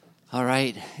All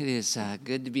right, it is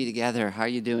good to be together. How are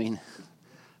you doing?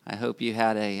 I hope you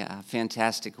had a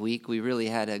fantastic week. We really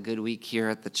had a good week here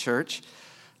at the church.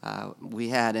 We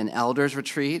had an elders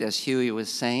retreat, as Huey was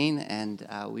saying, and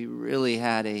we really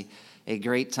had a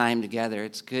great time together.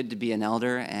 It's good to be an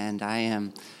elder, and I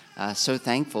am so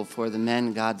thankful for the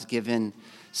men God's given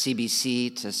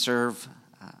CBC to serve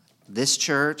this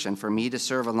church and for me to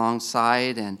serve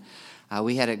alongside. And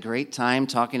we had a great time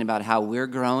talking about how we're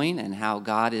growing and how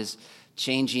God is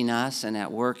changing us and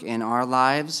at work in our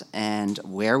lives and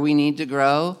where we need to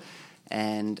grow,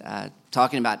 and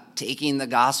talking about taking the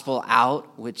gospel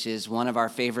out, which is one of our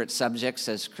favorite subjects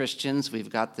as Christians. We've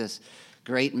got this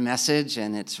great message,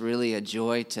 and it's really a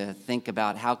joy to think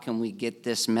about how can we get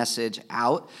this message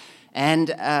out.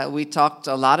 And we talked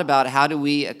a lot about how do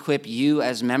we equip you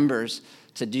as members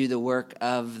to do the work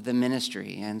of the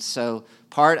ministry. And so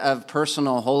part of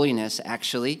personal holiness,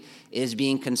 actually, is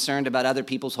being concerned about other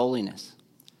people's holiness.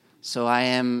 So I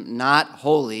am not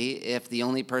holy if the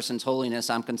only person's holiness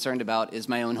I'm concerned about is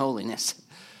my own holiness.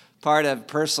 Part of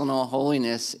personal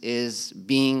holiness is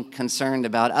being concerned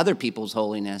about other people's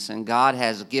holiness. And God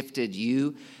has gifted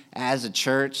you as a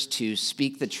church to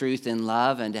speak the truth in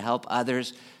love and to help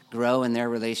others grow in their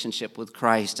relationship with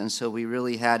Christ. And so we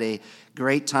really had a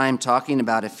great time talking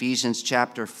about Ephesians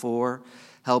chapter 4,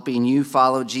 helping you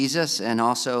follow Jesus and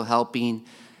also helping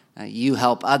you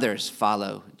help others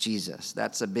follow Jesus.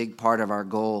 That's a big part of our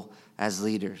goal as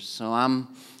leaders. So I'm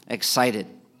excited.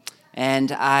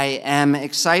 And I am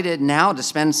excited now to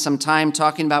spend some time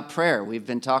talking about prayer. We've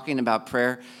been talking about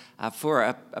prayer for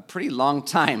a pretty long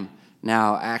time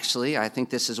now, actually. I think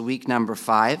this is week number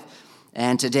 5.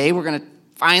 And today we're going to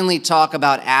finally talk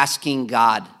about asking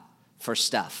God for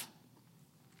stuff.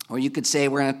 Or you could say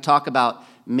we're going to talk about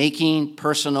making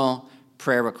personal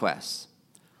prayer requests.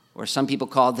 Or some people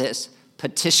call this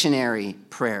petitionary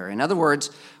prayer. In other words,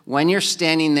 when you're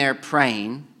standing there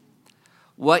praying,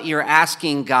 what you're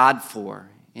asking God for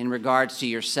in regards to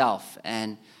yourself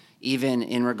and even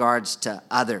in regards to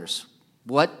others.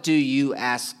 What do you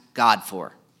ask God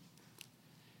for?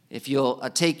 If you'll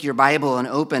take your Bible and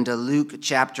open to Luke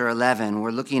chapter 11,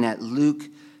 we're looking at Luke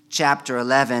chapter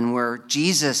 11 where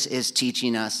Jesus is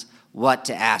teaching us what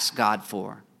to ask God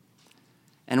for.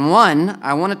 And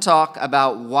I want to talk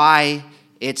about why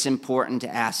it's important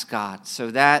to ask God.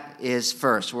 So that is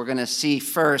first. We're going to see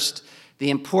first the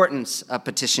importance of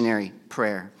petitionary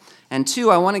prayer. And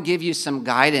 2, I want to give you some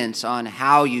guidance on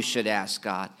how you should ask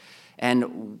God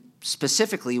and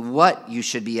specifically what you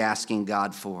should be asking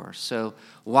God for. So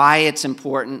why it's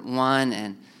important, 1,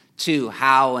 and 2,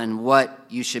 how and what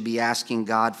you should be asking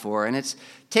God for. And it's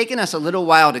taken us a little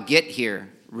while to get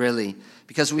here, really,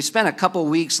 because we spent a couple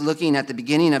weeks looking at the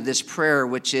beginning of this prayer,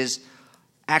 which is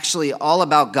actually all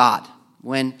about God.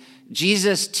 When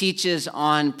Jesus teaches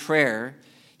on prayer,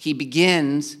 he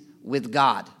begins with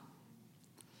God.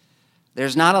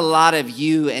 There's not a lot of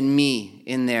you and me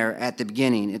in there at the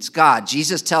beginning. It's God.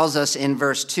 Jesus tells us in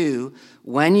verse 2,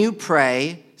 when you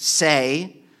pray,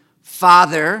 say,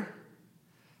 Father,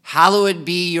 hallowed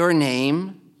be your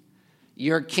name,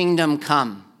 your kingdom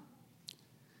come.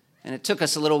 And it took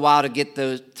us a little while to get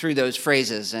through those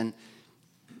phrases. And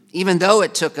even though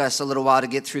it took us a little while to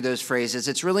get through those phrases,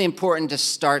 it's really important to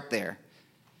start there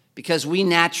because we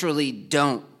naturally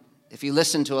don't. If you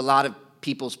listen to a lot of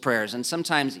people's prayers, and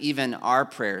sometimes even our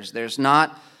prayers, there's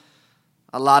not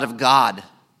a lot of God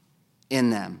in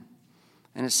them.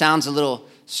 And it sounds a little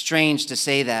strange to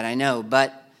say that, I know,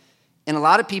 but in a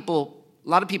lot of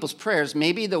people's prayers,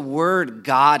 maybe the word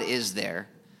God is there,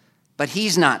 but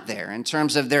he's not there in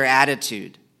terms of their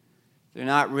attitude. They're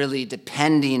not really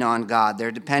depending on God.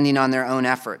 They're depending on their own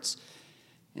efforts.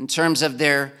 In terms of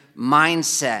their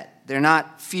mindset, they're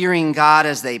not fearing God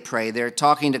as they pray. They're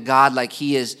talking to God like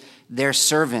he is their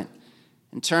servant.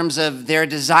 In terms of their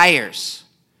desires,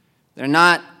 they're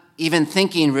not even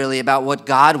thinking really about what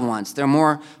God wants. They're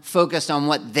more focused on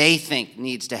what they think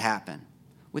needs to happen,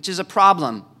 which is a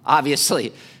problem,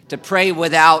 obviously, to pray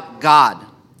without God.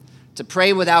 To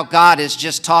pray without God is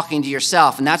just talking to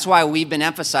yourself, and that's why we've been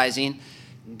emphasizing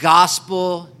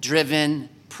gospel-driven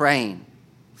praying.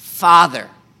 Father,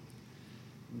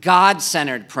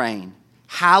 God-centered praying.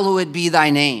 Hallowed be thy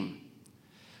name.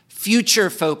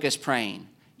 Future-focused praying.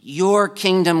 Your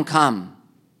kingdom come.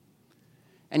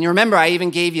 And you remember I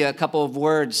even gave you a couple of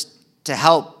words to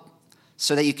help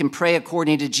so that you can pray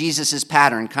according to Jesus'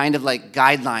 pattern, kind of like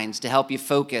guidelines to help you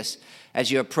focus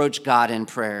as you approach God in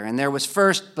prayer. And there was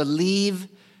first, believe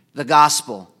the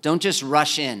gospel. Don't just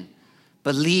rush in.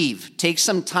 Believe. Take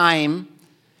some time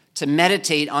to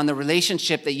meditate on the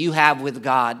relationship that you have with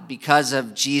God because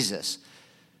of Jesus.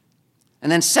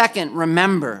 And then second,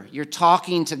 remember, you're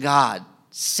talking to God.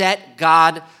 Set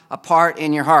God apart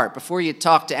in your heart. Before you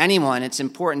talk to anyone, it's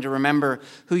important to remember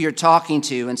who you're talking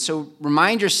to. And so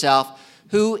remind yourself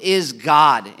who is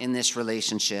God in this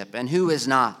relationship and who is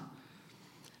not.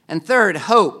 And third,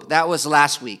 hope. That was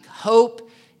last week. Hope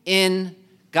in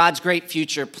God's great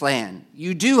future plan.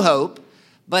 You do hope,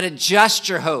 but adjust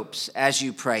your hopes as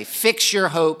you pray. Fix your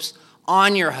hopes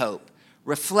on your hope.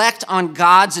 Reflect on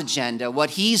God's agenda, what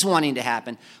he's wanting to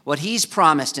happen, what he's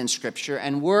promised in Scripture,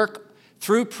 and work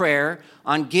through prayer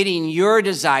on getting your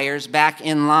desires back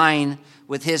in line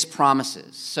with his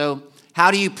promises. So how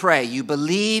do you pray? You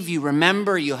believe, you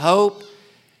remember, you hope,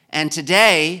 and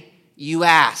today you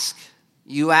ask.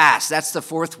 You ask. That's the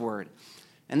fourth word.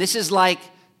 And this is like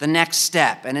the next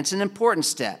step, and it's an important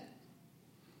step.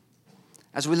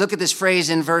 As we look at this phrase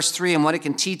in verse 3 and what it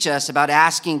can teach us about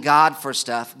asking God for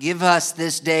stuff, give us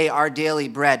this day our daily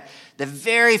bread. The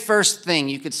very first thing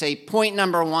you could say, point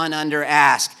number one under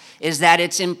ask, is that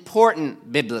it's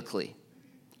important biblically.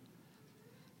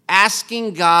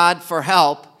 Asking God for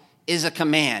help is a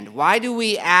command. Why do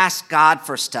we ask God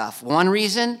for stuff? One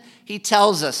reason, he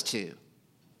tells us to.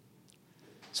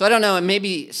 So I don't know, it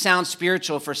maybe sounds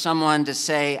spiritual for someone to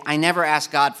say, I never ask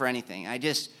God for anything. I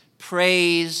just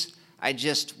praise, I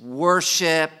just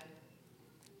worship.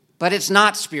 But it's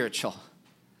not spiritual.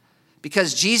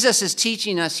 Because Jesus is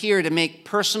teaching us here to make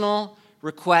personal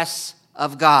requests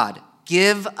of God.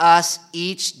 Give us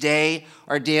each day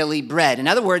our daily bread. In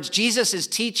other words, Jesus is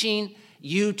teaching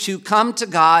you to come to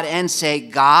God and say,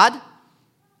 God,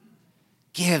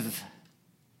 give.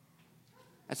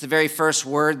 That's the very first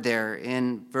word there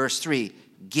in verse 3.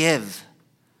 Give.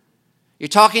 You're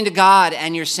talking to God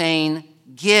and you're saying,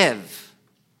 give.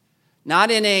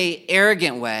 Not in an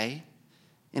arrogant way.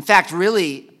 In fact,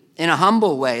 really in a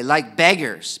humble way, like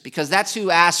beggars, because that's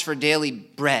who asks for daily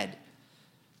bread.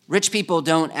 Rich people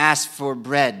don't ask for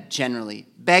bread generally.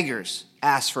 Beggars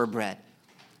ask for bread.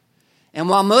 And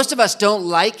while most of us don't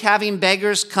like having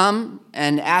beggars come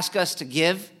and ask us to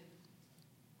give,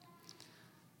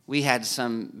 we had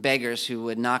some beggars who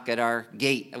would knock at our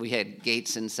gate. We had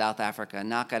gates in South Africa,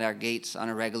 knock at our gates on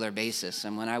a regular basis.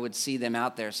 And when I would see them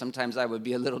out there, sometimes I would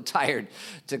be a little tired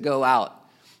to go out.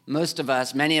 Most of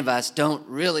us, many of us, don't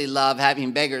really love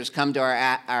having beggars come to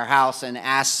our house and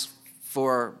ask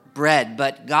for bread.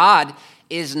 But God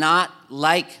is not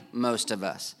like most of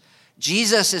us.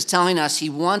 Jesus is telling us he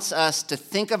wants us to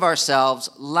think of ourselves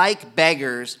like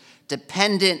beggars,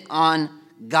 dependent on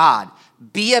God.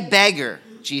 Be a beggar,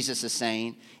 Jesus is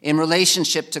saying, in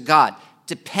relationship to God.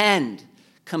 Depend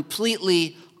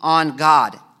completely on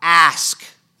God. Ask.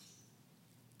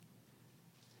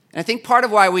 And I think part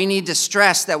of why we need to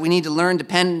stress that we need to learn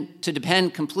to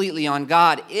depend completely on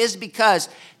God is because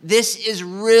this is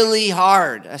really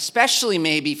hard, especially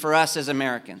maybe for us as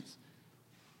Americans.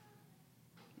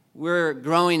 We're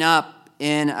growing up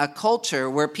in a culture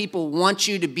where people want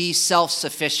you to be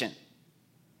self-sufficient.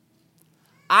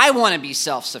 I want to be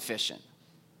self-sufficient.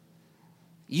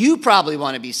 You probably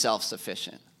want to be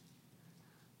self-sufficient.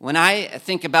 When I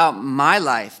think about my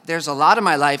life, there's a lot of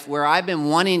my life where I've been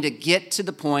wanting to get to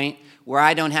the point where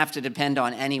I don't have to depend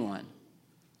on anyone.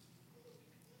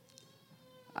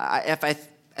 If I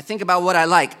think about what I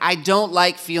like, I don't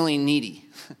like feeling needy.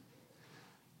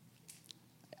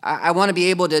 I want to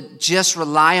be able to just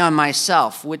rely on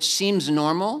myself, which seems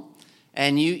normal,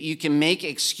 and you can make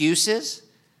excuses,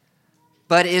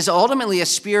 but is ultimately a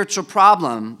spiritual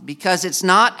problem because it's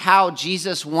not how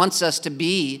Jesus wants us to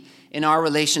be in our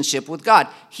relationship with God.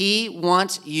 He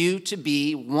wants you to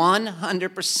be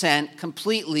 100%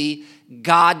 completely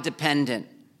God-dependent.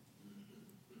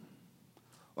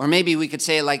 Or maybe we could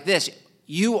say it like this: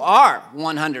 you are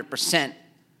 100%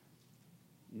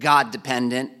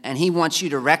 God-dependent, and he wants you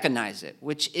to recognize it,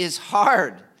 which is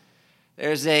hard.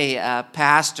 There's a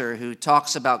pastor who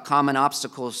talks about common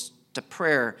obstacles to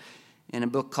prayer in a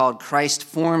book called Christ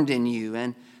Formed in You.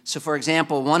 And so, for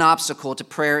example, one obstacle to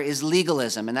prayer is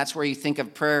legalism, and that's where you think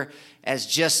of prayer as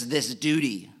just this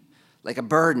duty, like a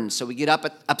burden. So we get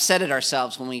upset at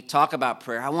ourselves when we talk about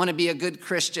prayer. I want to be a good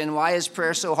Christian. Why is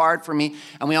prayer so hard for me?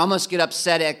 And we almost get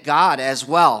upset at God as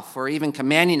well for even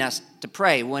commanding us to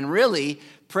pray, when really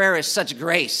prayer is such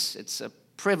grace. It's a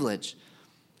privilege.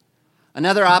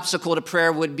 Another obstacle to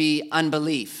prayer would be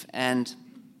unbelief, and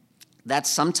that's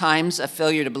sometimes a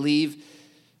failure to believe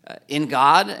in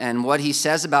God and what he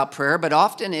says about prayer, but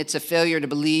often it's a failure to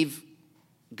believe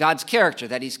God's character,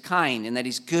 that he's kind and that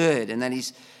he's good and that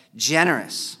he's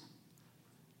generous.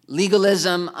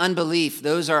 Legalism, unbelief,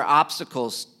 those are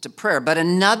obstacles to prayer. But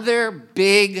another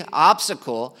big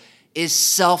obstacle is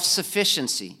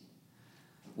self-sufficiency.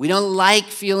 We don't like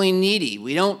feeling needy.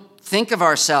 We don't think of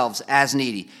ourselves as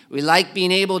needy. We like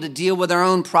being able to deal with our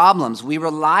own problems. We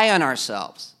rely on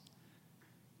ourselves,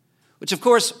 which, of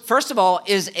course, first of all,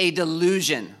 is a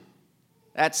delusion.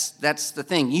 That's the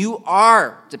thing. You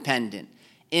are dependent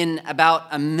in about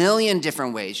a million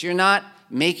different ways. You're not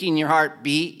making your heart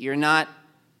beat. You're not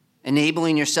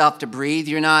enabling yourself to breathe.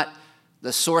 You're not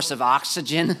the source of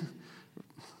oxygen.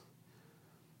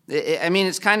 I mean,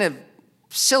 it's kind of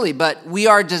silly, but we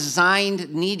are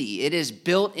designed needy. It is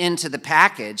built into the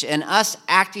package, and us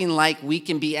acting like we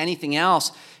can be anything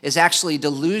else is actually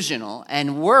delusional,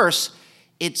 and worse,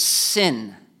 it's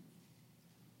sin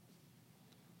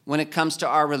when it comes to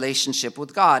our relationship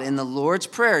with God. In the Lord's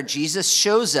Prayer, Jesus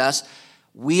shows us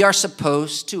we are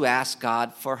supposed to ask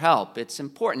God for help. It's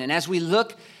important. And as we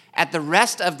look at the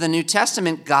rest of the New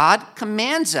Testament, God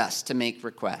commands us to make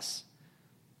requests.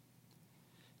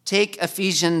 Take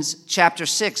Ephesians chapter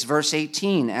 6, verse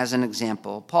 18 as an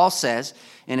example. Paul says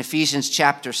in Ephesians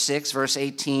chapter 6, verse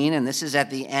 18, and this is at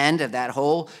the end of that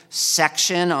whole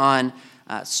section on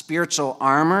spiritual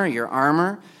armor, your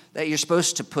armor that you're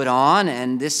supposed to put on,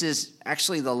 and this is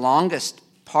actually the longest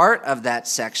part of that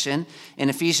section. In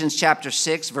Ephesians chapter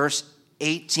 6, verse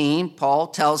 18, Paul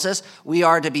tells us we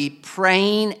are to be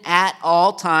praying at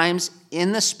all times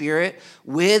in the Spirit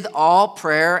with all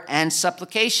prayer and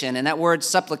supplication. And that word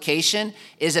supplication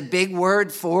is a big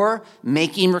word for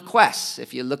making requests.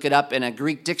 If you look it up in a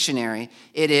Greek dictionary,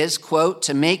 it is, quote,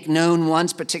 to make known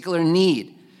one's particular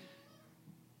need.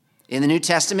 In the New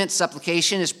Testament,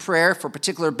 supplication is prayer for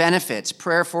particular benefits,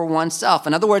 prayer for oneself.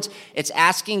 In other words, it's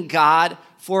asking God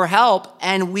for help,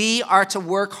 and we are to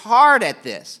work hard at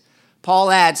this.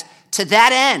 Paul adds, to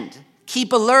that end,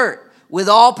 keep alert with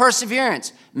all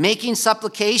perseverance, making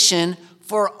supplication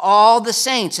for all the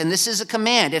saints. And this is a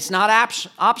command. It's not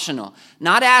optional.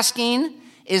 Not asking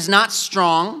is not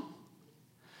strong.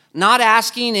 Not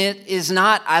asking it is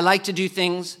not, I like to do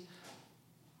things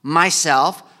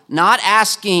myself. Not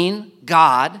asking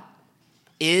God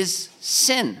is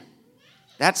sin.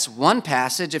 That's one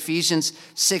passage, Ephesians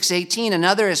 6:18.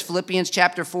 Another is Philippians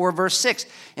chapter 4, verse 6.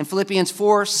 In Philippians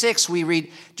 4:6, we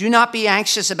read, do not be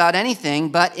anxious about anything,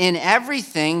 but in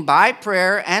everything, by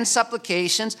prayer and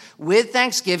supplications, with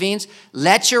thanksgivings,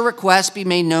 let your requests be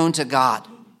made known to God.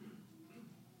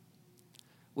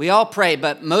 We all pray,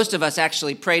 but most of us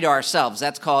actually pray to ourselves.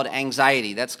 That's called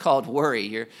anxiety. That's called worry.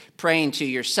 You're praying to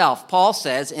yourself. Paul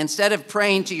says, instead of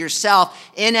praying to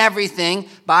yourself in everything,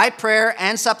 by prayer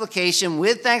and supplication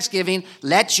with thanksgiving,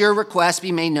 let your requests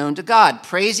be made known to God.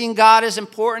 Praising God is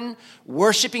important.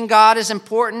 Worshiping God is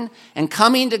important. And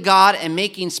coming to God and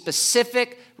making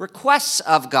specific requests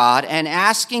of God and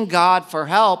asking God for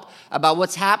help about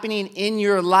what's happening in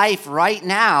your life right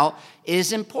now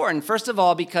is important. First of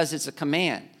all, because it's a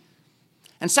command.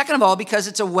 And second of all, because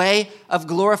it's a way of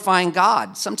glorifying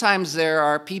God. Sometimes there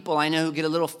are people I know who get a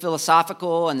little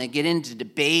philosophical and they get into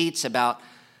debates about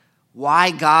why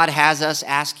God has us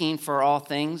asking for all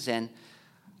things. And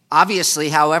obviously,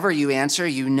 however you answer,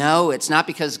 you know it's not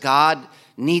because God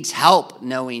needs help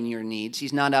knowing your needs.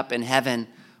 He's not up in heaven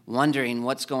wondering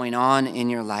what's going on in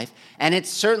your life. And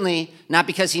it's certainly not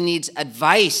because he needs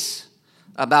advice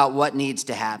about what needs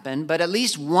to happen, but at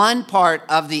least one part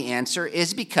of the answer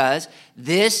is because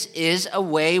this is a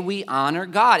way we honor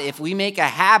God. If we make a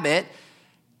habit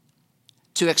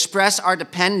to express our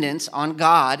dependence on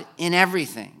God in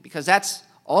everything, because that's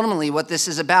ultimately what this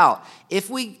is about. If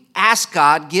we ask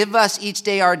God, give us each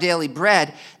day our daily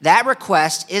bread, that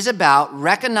request is about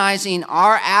recognizing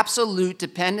our absolute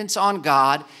dependence on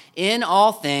God in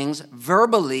all things,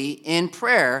 verbally in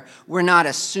prayer. We're not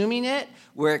assuming it.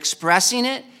 We're expressing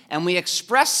it, and we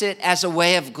express it as a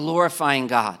way of glorifying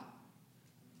God.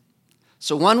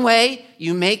 So one way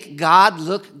you make God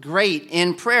look great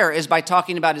in prayer is by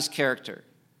talking about his character.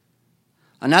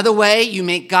 Another way you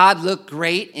make God look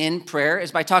great in prayer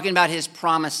is by talking about his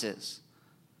promises.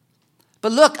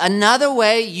 But look, another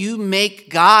way you make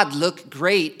God look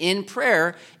great in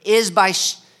prayer is by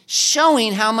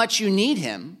showing how much you need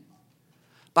him,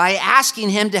 by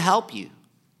asking him to help you.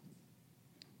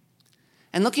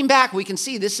 And looking back, we can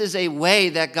see this is a way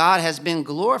that God has been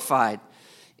glorified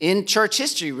in church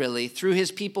history, really, through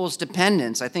his people's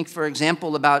dependence. I think, for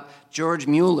example, about George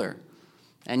Mueller.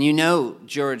 And you know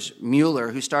George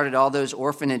Mueller, who started all those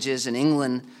orphanages in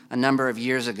England a number of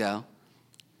years ago.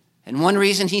 And one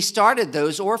reason he started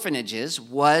those orphanages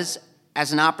was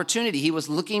as an opportunity. He was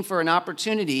looking for an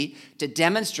opportunity to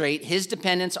demonstrate his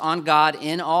dependence on God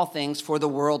in all things for the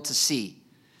world to see.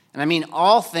 And I mean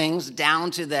all things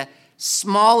down to the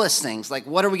smallest things, like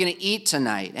what are we going to eat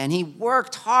tonight? And he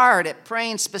worked hard at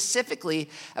praying specifically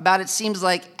about, it seems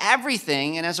like,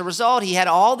 everything. And as a result, he had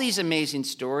all these amazing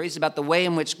stories about the way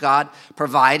in which God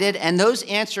provided. And those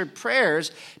answered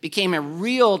prayers became a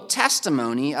real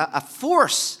testimony, a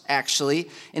force, actually,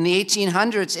 in the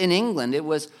 1800s in England. It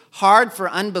was hard for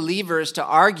unbelievers to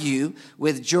argue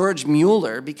with George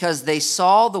Mueller because they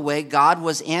saw the way God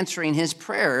was answering his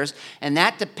prayers, and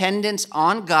that dependence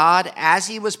on God as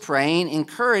he was praying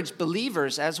encouraged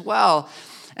believers as well.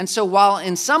 And so while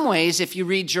in some ways, if you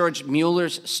read George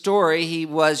Mueller's story, he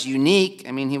was unique,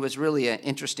 he was really an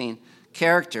interesting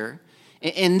character,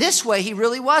 in this way, he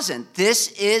really wasn't. This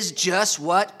is just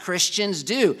what Christians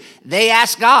do. They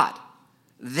ask God.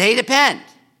 They depend.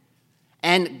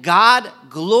 And God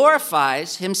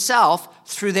glorifies himself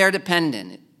through their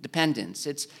dependence.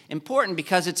 It's important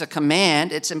because it's a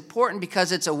command. It's important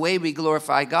because it's a way we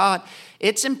glorify God.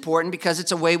 It's important because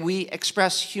it's a way we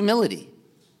express humility.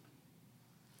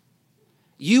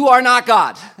 You are not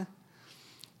God.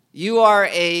 You are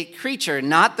a creature,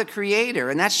 not the creator.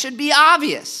 And that should be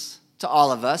obvious to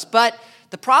all of us. But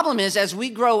the problem is, as we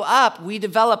grow up, we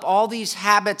develop all these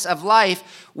habits of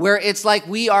life where it's like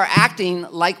we are acting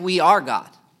like we are God.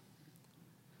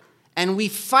 And we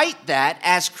fight that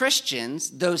as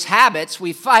Christians, those habits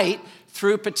we fight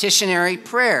through petitionary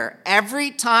prayer.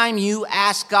 Every time you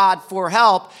ask God for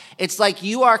help, it's like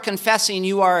you are confessing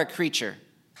you are a creature.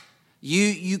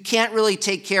 You can't really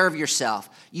take care of yourself.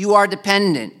 You are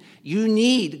dependent. You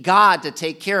need God to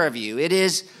take care of you. It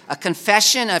is a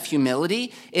confession of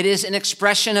humility. It is an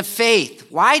expression of faith.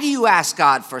 Why do you ask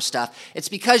God for stuff? It's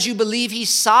because you believe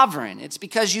he's sovereign. It's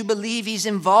because you believe he's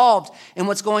involved in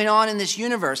what's going on in this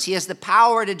universe. He has the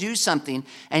power to do something,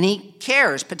 and he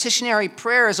cares. Petitionary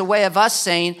prayer is a way of us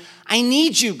saying, I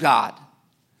need you, God.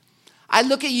 I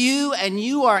look at you, and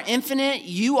you are infinite.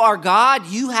 You are God.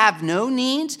 You have no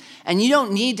needs, and you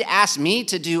don't need to ask me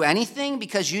to do anything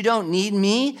because you don't need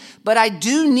me, but I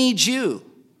do need you.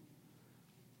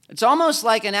 It's almost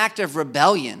like an act of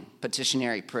rebellion,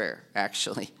 petitionary prayer,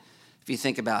 actually, if you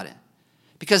think about it.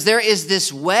 Because there is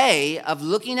this way of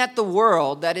looking at the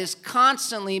world that is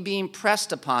constantly being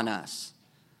pressed upon us.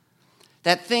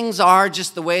 That things are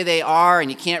just the way they are and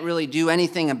you can't really do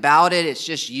anything about it. It's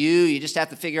just you. You just have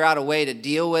to figure out a way to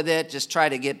deal with it. Just try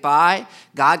to get by.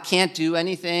 God can't do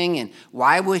anything. And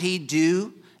why would he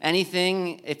do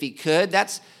anything if he could?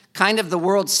 That's kind of the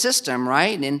world system,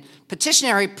 right? And in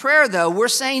petitionary prayer, though, we're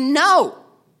saying no.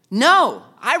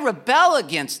 I rebel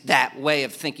against that way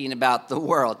of thinking about the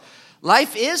world.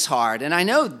 Life is hard, and I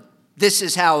know this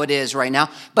is how it is right now,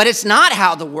 but it's not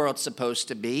how the world's supposed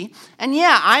to be. And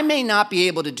yeah, I may not be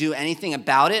able to do anything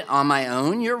about it on my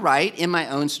own. You're right, in my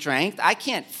own strength. I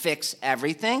can't fix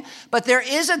everything, but there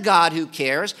is a God who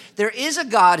cares. There is a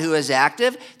God who is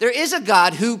active. There is a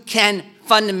God who can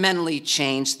fundamentally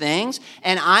change things,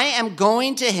 and I am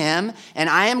going to him, and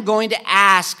I am going to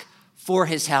ask for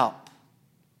his help,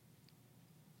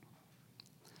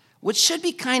 which should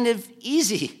be kind of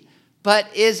easy,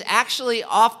 but is actually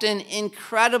often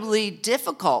incredibly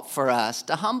difficult for us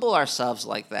to humble ourselves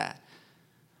like that,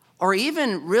 or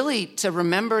even really to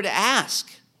remember to ask.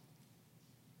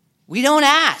 We don't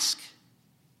ask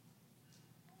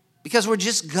because we're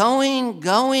just going,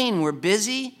 we're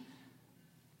busy,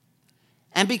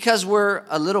 and because we're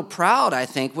a little proud, I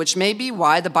think, which may be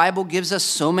why the Bible gives us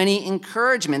so many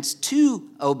encouragements to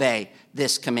obey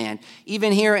this command.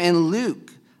 Even here in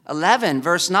Luke 11,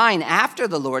 verse 9, after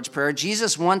the Lord's Prayer,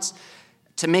 Jesus wants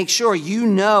to make sure you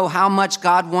know how much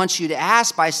God wants you to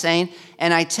ask by saying,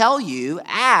 and I tell you,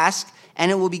 ask,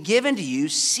 and it will be given to you.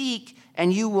 Seek,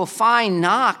 and you will find.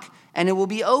 Knock, and it will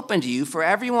be open to you. For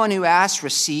everyone who asks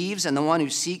receives, and the one who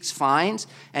seeks finds,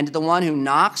 and to the one who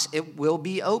knocks it will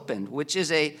be opened, which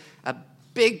is a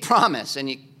big promise, and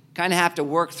you kind of have to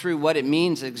work through what it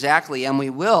means exactly, and we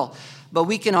will. But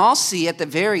we can all see at the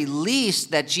very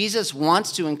least that Jesus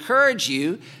wants to encourage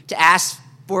you to ask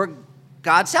for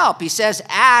God's help. He says,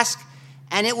 ask,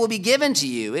 and it will be given to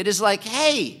you. It is like,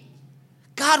 hey,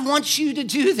 God wants you to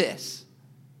do this.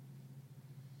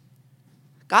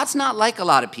 God's not like a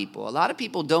lot of people. A lot of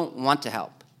people don't want to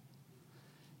help.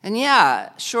 And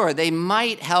yeah, sure, they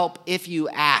might help if you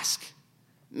ask,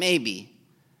 maybe,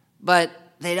 but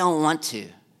they don't want to.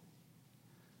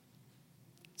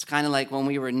 It's kind of like when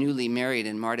we were newly married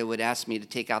and Marta would ask me to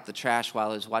take out the trash while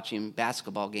I was watching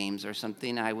basketball games or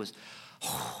something. I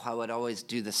would always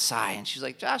do the sigh. And she's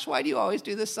like, Josh, why do you always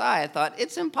do the sigh? I thought,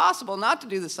 it's impossible not to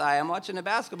do the sigh. I'm watching a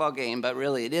basketball game. But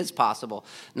really, it is possible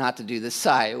not to do the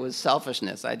sigh. It was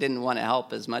selfishness. I didn't want to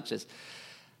help as much as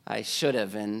I should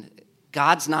have. And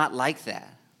God's not like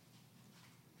that.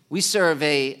 We serve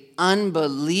an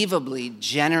unbelievably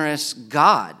generous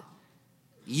God.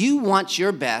 You want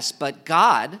your best, but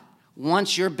God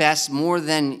wants your best more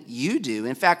than you do.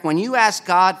 In fact, when you ask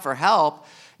God for help,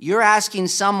 you're asking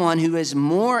someone who is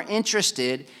more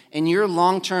interested in your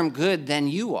long-term good than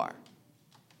you are.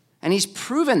 And he's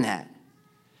proven that.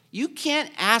 You can't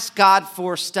ask God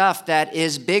for stuff that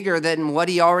is bigger than what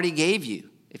he already gave you,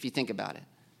 if you think about it.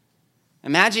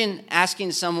 Imagine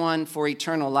asking someone for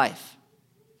eternal life.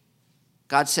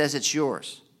 God says it's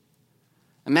yours.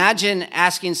 Imagine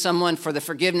asking someone for the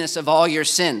forgiveness of all your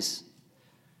sins.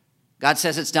 God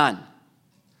says it's done.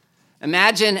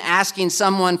 Imagine asking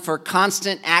someone for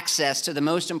constant access to the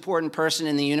most important person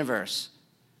in the universe.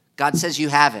 God says you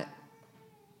have it.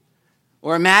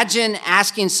 Or imagine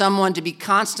asking someone to be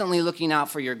constantly looking out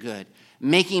for your good,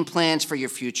 making plans for your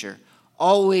future,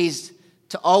 always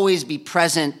be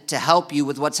present to help you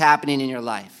with what's happening in your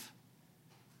life.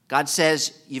 God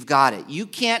says you've got it. You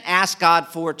can't ask God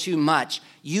for too much.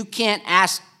 You can't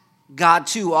ask God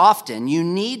too often. You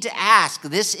need to ask.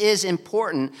 This is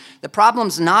important. The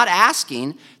problem's not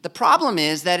asking. The problem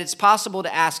is that it's possible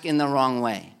to ask in the wrong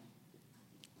way,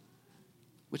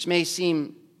 which may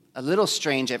seem a little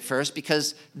strange at first,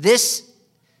 because this,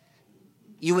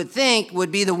 you would think,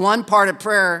 would be the one part of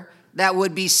prayer that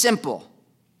would be simple.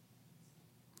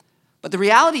 But the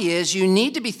reality is you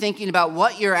need to be thinking about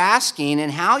what you're asking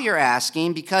and how you're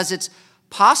asking, because it's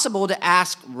possible to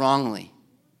ask wrongly.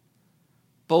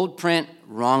 Bold print,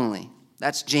 wrongly.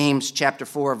 That's James chapter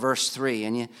 4, verse 3.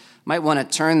 And you might want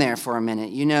to turn there for a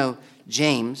minute. You know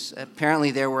James.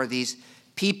 Apparently there were these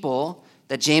people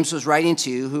that James was writing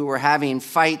to who were having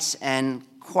fights and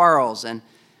quarrels. And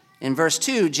in verse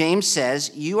 2, James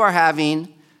says, you are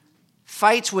having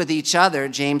fights with each other,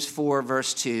 James 4,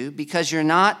 verse 2, because you're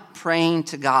not praying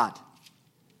to God.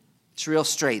 It's real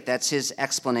straight. That's his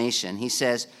explanation. He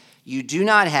says, you do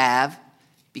not have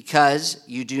because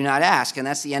you do not ask. And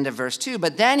that's the end of verse 2.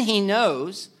 But then he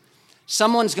knows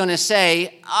someone's going to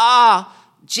say,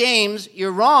 James,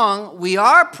 you're wrong. We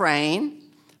are praying,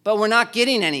 but we're not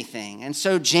getting anything. And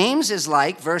so James is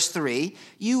like, verse 3,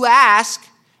 you ask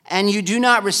and you do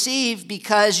not receive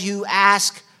because you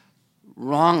ask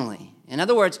wrongly. In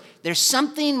other words, there's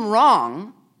something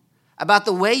wrong about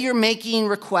the way you're making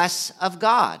requests of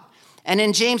God. And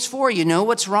in James 4, you know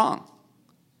what's wrong.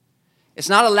 It's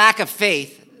not a lack of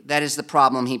faith that is the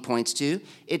problem he points to.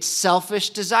 It's selfish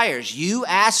desires. You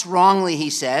ask wrongly, he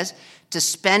says, to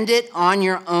spend it on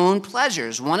your own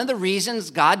pleasures. One of the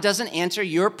reasons God doesn't answer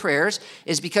your prayers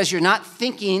is because you're not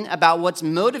thinking about what's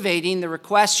motivating the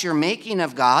requests you're making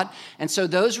of God. And so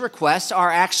those requests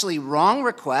are actually wrong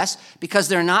requests because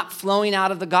they're not flowing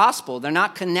out of the gospel. They're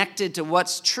not connected to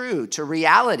what's true, to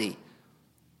reality.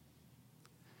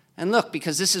 And look,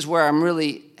 because this is where I'm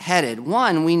really headed.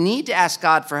 One, we need to ask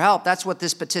God for help. That's what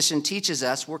this petition teaches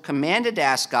us. We're commanded to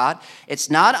ask God.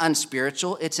 It's not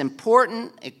unspiritual. It's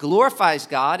important. It glorifies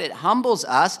God. It humbles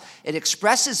us. It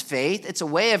expresses faith. It's a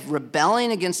way of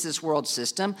rebelling against this world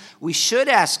system. We should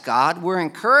ask God. We're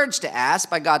encouraged to ask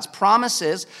by God's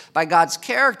promises, by God's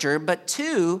character. But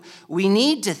two, we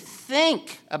need to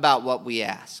think about what we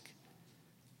ask.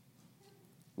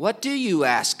 What do you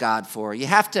ask God for? You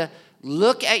have to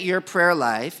look at your prayer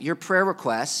life, your prayer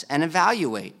requests, and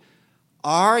evaluate.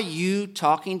 Are you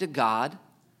talking to God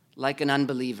like an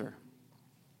unbeliever?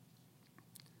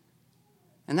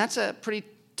 And that's a pretty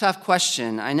tough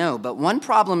question, I know. But one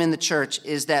problem in the church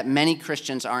is that many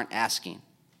Christians aren't asking.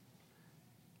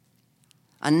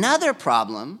 Another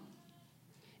problem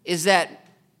is that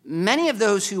many of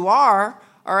those who are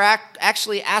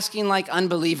actually asking like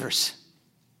unbelievers.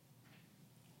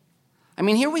 I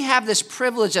mean, here we have this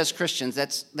privilege as Christians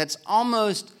that's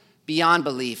almost beyond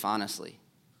belief, honestly.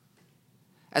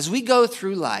 As we go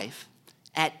through life,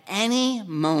 at any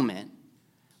moment,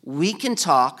 we can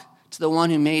talk to the one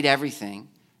who made everything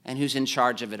and who's in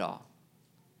charge of it all.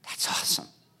 That's awesome.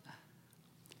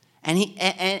 And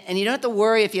you don't have to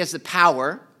worry if he has the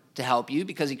power to help you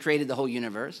because he created the whole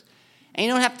universe. And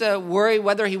you don't have to worry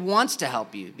whether he wants to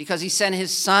help you because he sent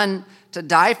his son to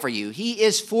die for you. He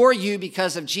is for you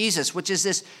because of Jesus, which is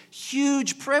this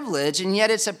huge privilege, and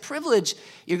yet it's a privilege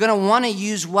you're going to want to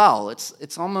use well.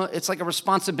 It's like a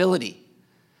responsibility.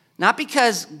 Not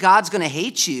because God's going to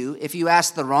hate you if you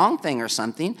ask the wrong thing or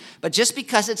something, but just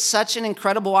because it's such an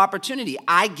incredible opportunity.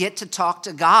 I get to talk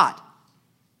to God.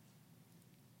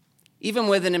 Even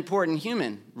with an important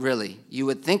human, really, you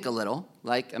would think a little.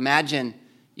 Like, imagine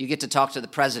you get to talk to the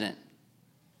president.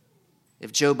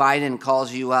 If Joe Biden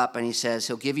calls you up and he says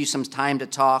he'll give you some time to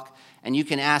talk and you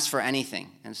can ask for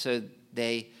anything. And so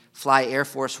they fly Air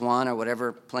Force One or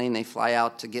whatever plane they fly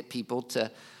out to get people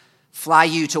to fly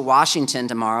you to Washington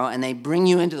tomorrow, and they bring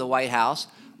you into the White House,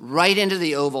 right into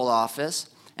the Oval Office,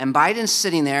 and Biden's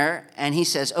sitting there, and he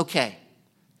says, okay,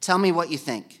 tell me what you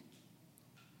think.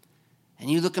 And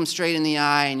you look him straight in the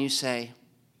eye, and you say,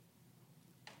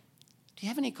 do you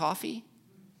have any coffee?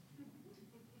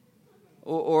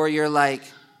 Or you're like,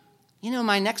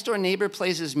 my next door neighbor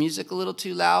plays his music a little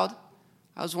too loud.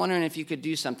 I was wondering if you could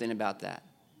do something about that.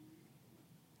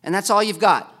 And that's all you've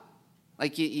got.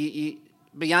 Like, you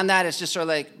beyond that, it's just sort of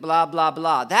like blah, blah,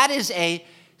 blah. That is a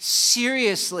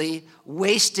seriously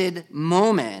wasted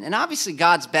moment. And obviously,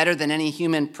 God's better than any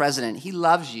human president. He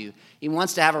loves you. He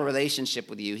wants to have a relationship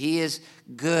with you. He is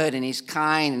good, and he's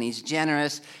kind, and he's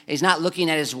generous. He's not looking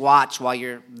at his watch while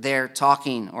you're there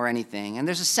talking or anything. And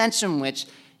there's a sense in which,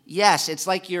 yes, it's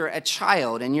like you're a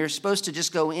child, and you're supposed to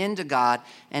just go into God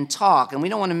and talk. And we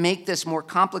don't want to make this more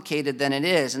complicated than it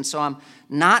is. And so I'm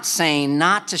not saying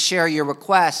not to share your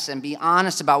requests and be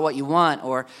honest about what you want,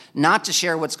 or not to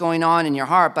share what's going on in your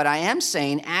heart. But I am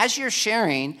saying, as you're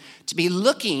sharing, to be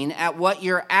looking at what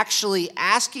you're actually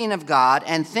asking of God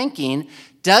and thinking,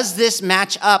 does this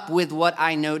match up with what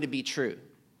I know to be true?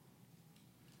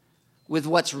 With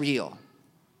what's real?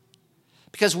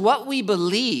 Because what we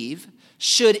believe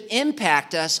should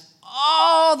impact us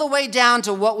all the way down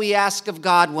to what we ask of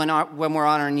God when we're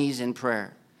on our knees in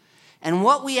prayer. And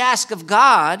what we ask of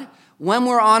God when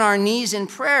we're on our knees in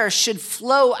prayer should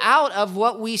flow out of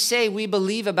what we say we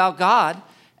believe about God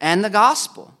and the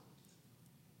gospel.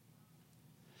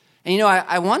 And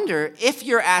I wonder if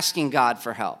you're asking God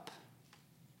for help,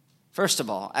 first of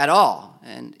all, at all.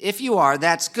 And if you are,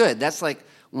 that's good. That's like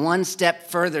one step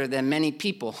further than many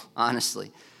people,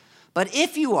 honestly. But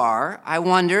if you are, I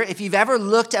wonder if you've ever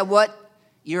looked at what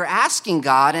you're asking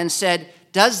God and said,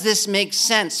 does this make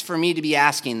sense for me to be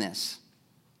asking this?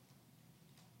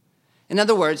 In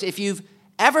other words, if you've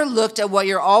ever looked at what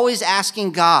you're always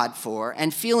asking God for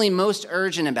and feeling most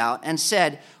urgent about and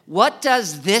said, what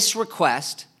does this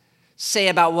request say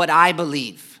about what I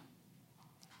believe?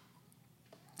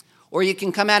 Or you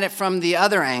can come at it from the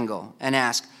other angle and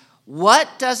ask, what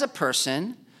does a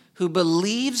person who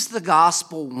believes the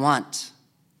gospel want?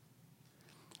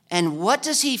 And what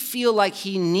does he feel like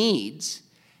he needs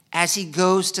as he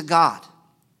goes to God?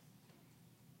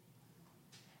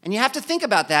 And you have to think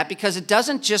about that, because it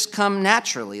doesn't just come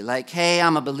naturally. Like, hey,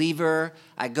 I'm a believer,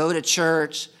 I go to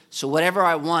church, so whatever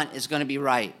I want is going to be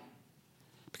right.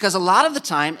 Because a lot of the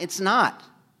time, it's not.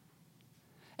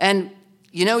 And,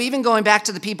 even going back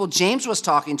to the people James was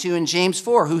talking to in James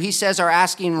 4, who he says are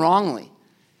asking wrongly.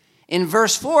 In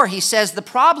verse 4, he says the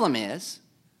problem is,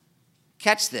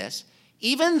 catch this,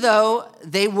 even though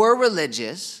they were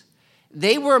religious,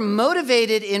 they were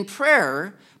motivated in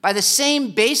prayer by the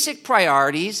same basic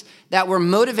priorities that were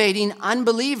motivating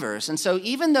unbelievers. And so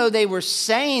even though they were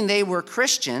saying they were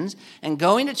Christians and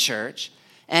going to church,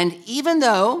 and even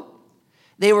though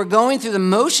they were going through the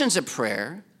motions of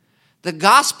prayer, the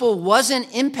gospel wasn't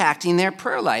impacting their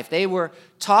prayer life. They were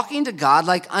talking to God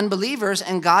like unbelievers,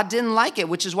 and God didn't like it,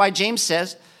 which is why James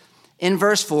says in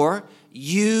verse 4,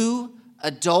 you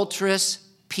adulterous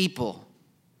people.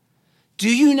 Do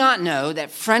you not know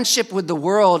that friendship with the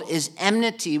world is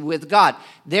enmity with God?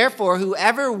 Therefore,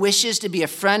 whoever wishes to be a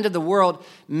friend of the world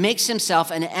makes himself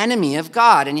an enemy of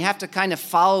God. And you have to kind of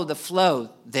follow the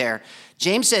flow there.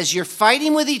 James says you're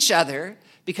fighting with each other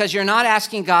because you're not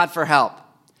asking God for help.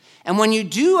 And when you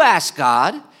do ask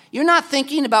God, you're not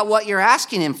thinking about what you're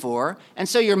asking him for. And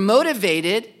so you're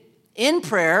motivated in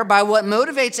prayer by what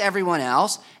motivates everyone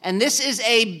else. And this is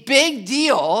a big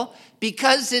deal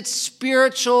because it's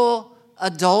spiritual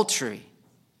adultery.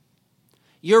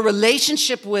 Your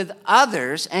relationship with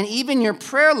others and even your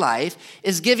prayer life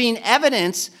is giving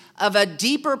evidence of a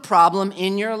deeper problem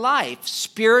in your life,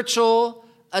 spiritual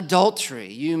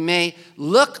adultery. You may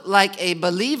look like a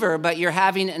believer, but you're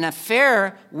having an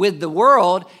affair with the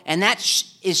world, and that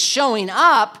is showing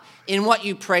up in what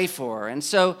you pray for. And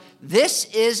so this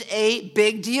is a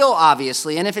big deal,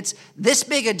 obviously. And if it's this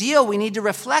big a deal, we need to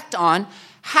reflect on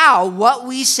how what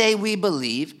we say we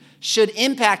believe should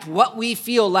impact what we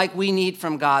feel like we need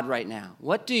from God right now.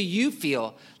 What do you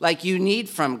feel like you need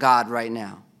from God right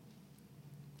now?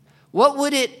 What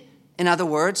would it, in other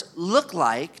words, look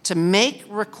like to make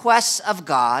requests of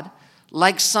God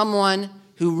like someone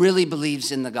who really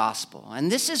believes in the gospel?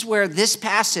 And this is where this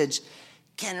passage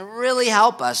can really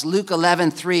help us, Luke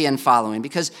 11:3 and following,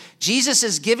 because Jesus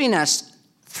is giving us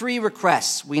 3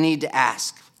 requests we need to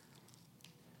ask.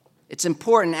 It's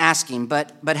important asking,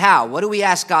 but how? What do we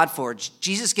ask God for?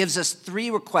 Jesus gives us 3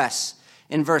 requests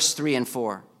in verse 3 and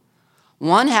 4.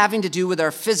 One having to do with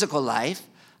our physical life,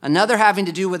 another having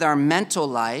to do with our mental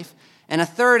life, and a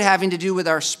third having to do with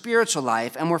our spiritual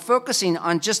life. And we're focusing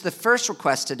on just the first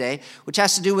request today, which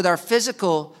has to do with our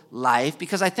physical life,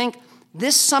 because I think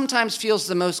this sometimes feels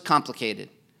the most complicated,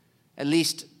 at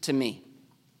least to me.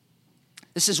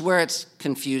 This is where it's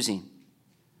confusing.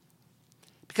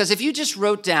 Because if you just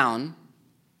wrote down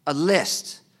a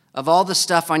list of all the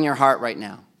stuff on your heart right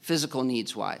now, physical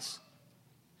needs-wise,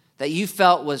 that you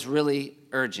felt was really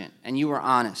urgent, and you were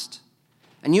honest,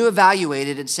 and you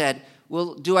evaluated and said,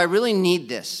 well, do I really need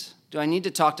this? Do I need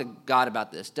to talk to God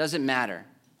about this? Does it matter?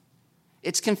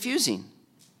 It's confusing.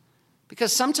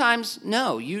 Because sometimes,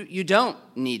 no, you don't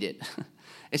need it.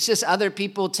 It's just other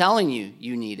people telling you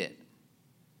you need it.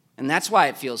 And that's why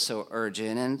it feels so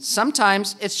urgent. And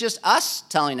sometimes it's just us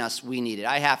telling us we need it.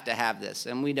 I have to have this,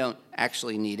 and we don't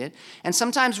actually need it. And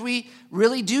sometimes we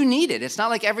really do need it. It's not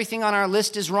like everything on our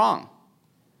list is wrong.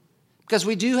 Because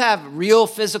we do have real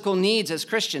physical needs as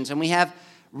Christians, and we have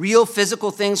real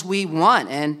physical things we want.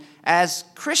 And as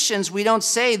Christians, we don't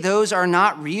say those are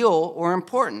not real or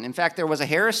important. In fact, there was a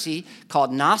heresy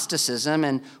called Gnosticism,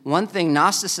 and one thing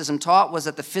Gnosticism taught was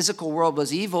that the physical world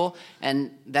was evil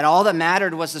and that all that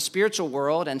mattered was the spiritual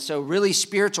world. And so really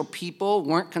spiritual people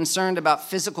weren't concerned about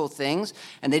physical things,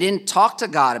 and they didn't talk to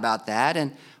God about that.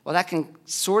 And well, that can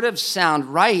sort of sound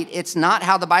right. It's not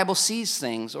how the Bible sees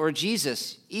things, or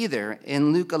Jesus either.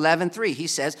 In Luke 11:3, he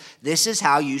says, this is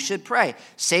how you should pray.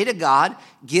 Say to God,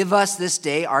 give us this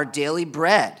day our daily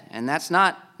bread. And that's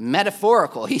not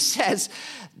metaphorical. He says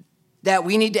that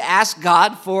we need to ask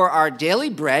God for our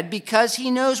daily bread because he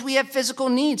knows we have physical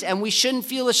needs, and we shouldn't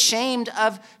feel ashamed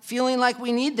of feeling like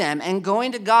we need them and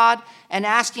going to God and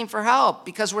asking for help,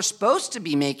 because we're supposed to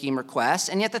be making requests.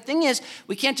 And yet the thing is,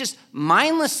 we can't just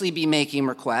mindlessly be making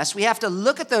requests. We have to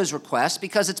look at those requests,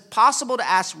 because it's possible to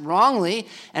ask wrongly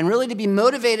and really to be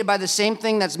motivated by the same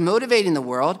thing that's motivating the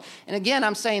world. And again,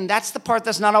 I'm saying that's the part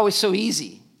that's not always so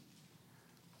easy,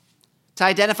 to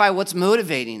identify what's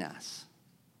motivating us.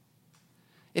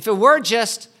 If it were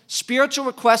just spiritual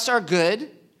requests are good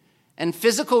and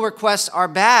physical requests are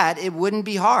bad, it wouldn't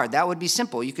be hard. That would be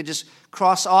simple. You could just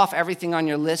cross off everything on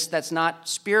your list that's not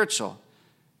spiritual.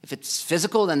 If it's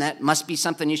physical, then that must be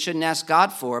something you shouldn't ask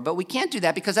God for. But we can't do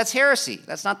that because that's heresy.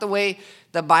 That's not the way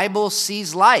the Bible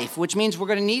sees life, which means we're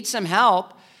going to need some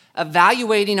help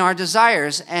evaluating our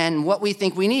desires and what we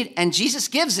think we need. And Jesus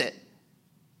gives it.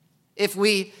 If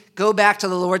we go back to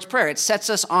the Lord's Prayer, it sets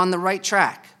us on the right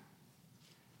track.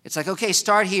 It's like, okay,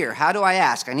 start here. How do I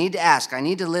ask? I need to ask. I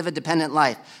need to live a dependent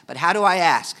life. But how do I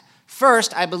ask?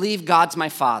 First, I believe God's my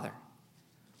Father,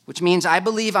 which means I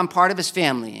believe I'm part of his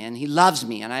family, and he loves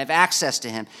me, and I have access to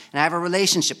him, and I have a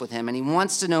relationship with him, and he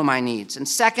wants to know my needs. And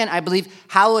second, I believe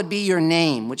hallowed be your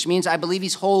name, which means I believe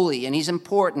he's holy, and he's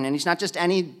important, and he's not just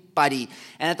anybody,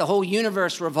 and that the whole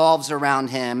universe revolves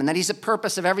around him, and that he's the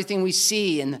purpose of everything we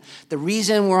see, and the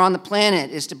reason we're on the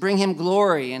planet is to bring him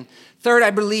glory. And third,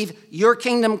 I believe your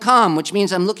kingdom come, which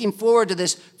means I'm looking forward to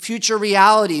this future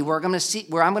reality where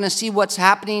I'm going to see what's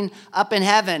happening up in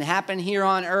heaven happen here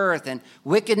on earth, and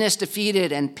wickedness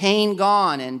defeated, and pain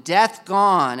gone, and death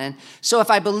gone. And so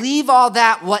if I believe all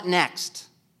that, what next?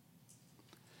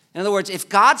 In other words, if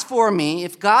God's for me,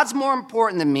 if God's more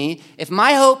important than me, if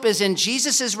my hope is in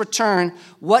Jesus' return,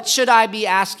 what should I be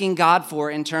asking God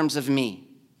for in terms of me?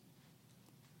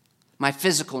 My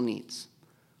physical needs.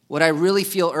 What I really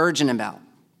feel urgent about.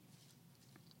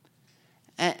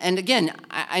 And again,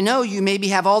 I know you maybe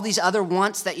have all these other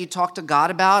wants that you talk to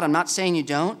God about. I'm not saying you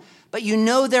don't, but you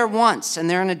know they're wants, and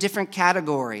they're in a different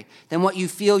category than what you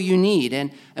feel you need.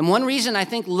 And one reason I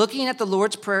think looking at the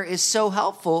Lord's Prayer is so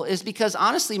helpful is because,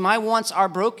 honestly, my wants are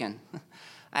broken.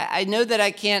 I know that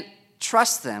I can't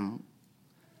trust them.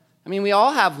 I mean, we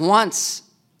all have wants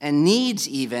and needs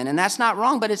even, and that's not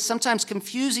wrong, but it's sometimes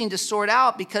confusing to sort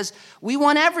out because we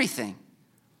want everything.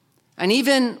 And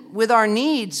even with our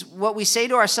needs, what we say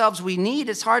to ourselves we need,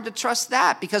 it's hard to trust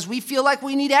that because we feel like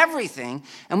we need everything,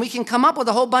 and we can come up with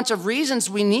a whole bunch of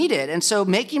reasons we need it. And so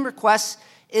making requests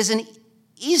isn't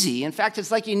easy. In fact,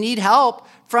 it's like you need help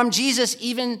from Jesus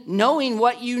even knowing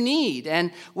what you need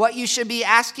and what you should be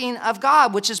asking of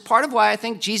God, which is part of why I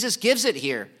think Jesus gives it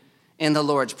here in the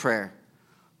Lord's Prayer.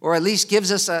 Or at least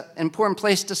gives us an important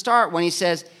place to start when he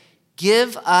says,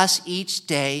 give us each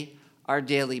day our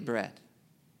daily bread.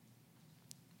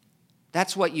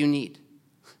 That's what you need.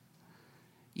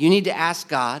 You need to ask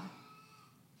God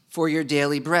for your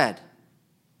daily bread.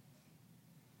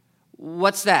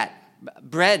 What's that?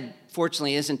 Bread,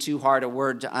 fortunately, isn't too hard a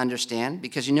word to understand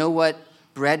because you know what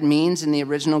bread means in the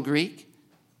original Greek?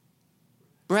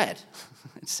 Bread.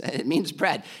 It means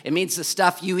bread. It means the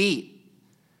stuff you eat.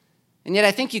 And yet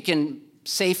I think you can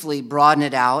safely broaden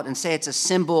it out and say it's a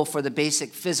symbol for the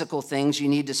basic physical things you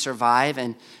need to survive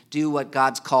and do what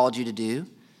God's called you to do.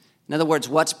 In other words,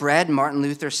 what's bread? Martin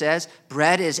Luther says,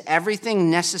 bread is everything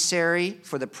necessary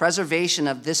for the preservation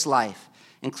of this life,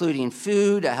 including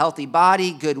food, a healthy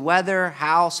body, good weather,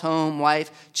 house, home,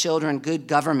 wife, children, good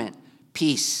government,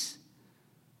 peace.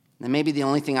 And maybe the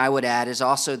only thing I would add is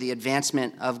also the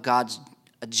advancement of God's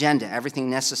agenda, everything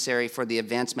necessary for the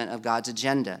advancement of God's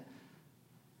agenda.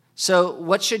 So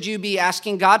what should you be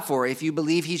asking God for? If you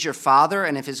believe he's your Father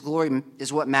and if his glory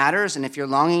is what matters and if you're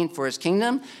longing for his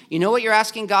kingdom, you know what you're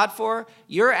asking God for?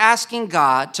 You're asking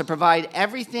God to provide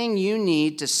everything you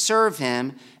need to serve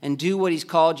him and do what he's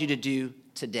called you to do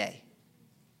today.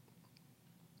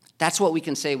 That's what we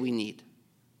can say we need,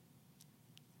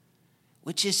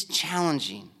 which is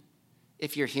challenging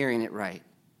if you're hearing it right,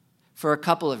 for a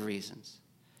couple of reasons.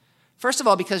 First of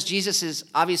all, because Jesus is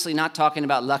obviously not talking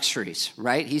about luxuries,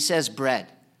 right? He says bread.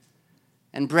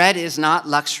 And bread is not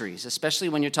luxuries, especially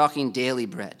when you're talking daily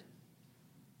bread.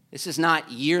 This is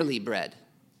not yearly bread.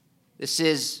 This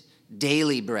is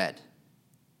daily bread.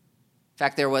 In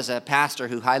fact, there was a pastor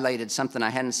who highlighted something I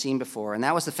hadn't seen before, and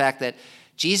that was the fact that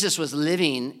Jesus was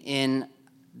living in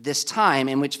this time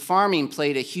in which farming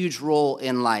played a huge role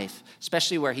in life,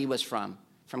 especially where he was from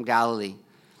Galilee.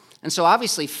 And so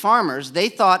obviously farmers, they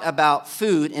thought about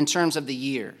food in terms of the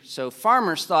year. So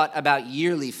farmers thought about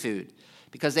yearly food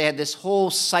because they had this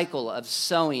whole cycle of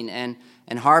sowing and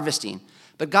harvesting.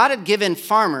 But God had given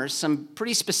farmers some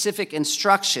pretty specific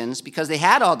instructions because they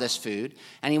had all this food,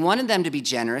 and he wanted them to be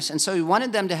generous, and so he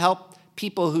wanted them to help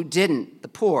people who didn't, the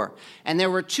poor. And there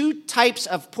were two types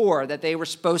of poor that they were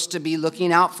supposed to be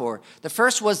looking out for. The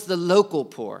first was the local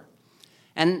poor.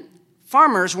 And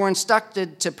farmers were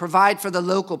instructed to provide for the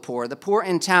local poor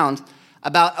in towns,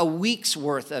 about a week's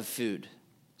worth of food,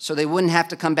 so they wouldn't have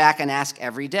to come back and ask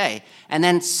every day. And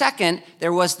then second,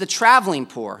 there was the traveling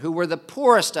poor, who were the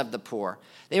poorest of the poor.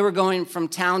 They were going from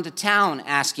town to town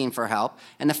asking for help,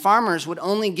 and the farmers would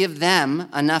only give them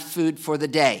enough food for the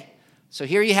day. So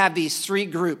here you have these three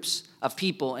groups of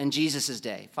people in Jesus'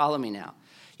 day. Follow me now.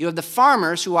 You have the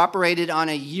farmers who operated on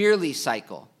a yearly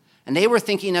cycle, and they were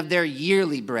thinking of their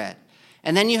yearly bread.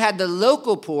 And then you had the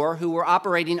local poor who were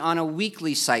operating on a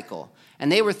weekly cycle,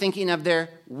 and they were thinking of their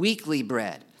weekly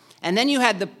bread. And then you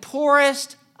had the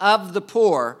poorest of the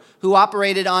poor who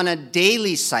operated on a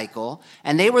daily cycle,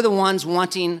 and they were the ones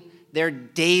wanting their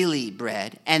daily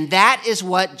bread. And that is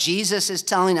what Jesus is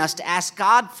telling us to ask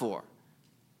God for.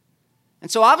 And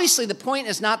so obviously the point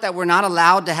is not that we're not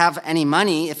allowed to have any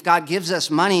money. If God gives us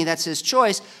money, that's his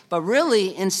choice. But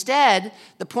really, instead,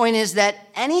 the point is that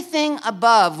anything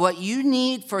above what you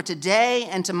need for today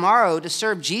and tomorrow to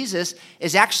serve Jesus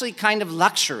is actually kind of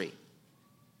luxury.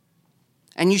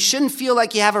 And you shouldn't feel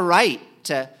like you have a right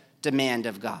to demand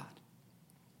of God.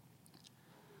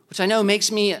 Which I know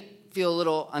makes me feel a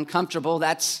little uncomfortable.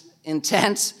 That's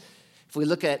intense. If we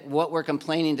look at what we're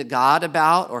complaining to God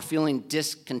about or feeling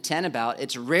discontent about,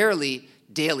 it's rarely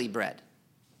daily bread.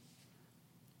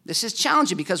 This is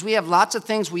challenging because we have lots of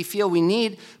things we feel we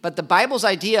need, but the Bible's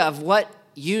idea of what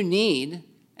you need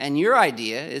and your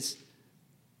idea is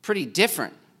pretty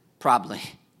different, probably.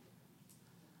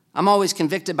 I'm always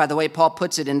convicted by the way Paul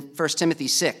puts it in 1 Timothy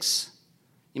 6.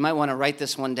 You might want to write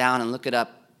this one down and look it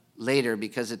up later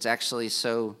because it's actually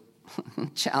so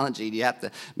challenging. You have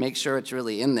to make sure it's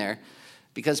really in there.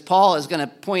 Because Paul is going to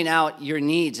point out your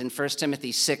needs in 1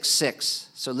 Timothy 6:6.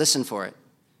 So listen for it.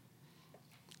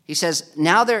 He says,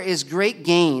 now there is great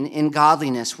gain in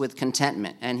godliness with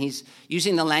contentment. And he's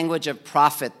using the language of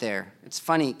profit there. It's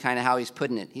funny kind of how he's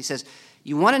putting it. He says,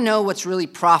 you want to know what's really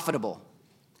profitable.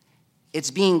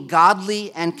 It's being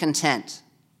godly and content.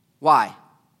 Why?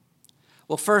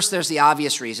 Well, first, there's the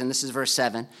obvious reason. This is verse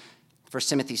 7, 1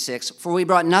 Timothy 6. For we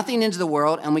brought nothing into the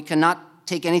world, and we cannot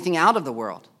take anything out of the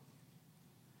world.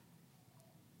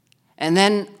 And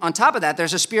then on top of that,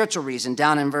 there's a spiritual reason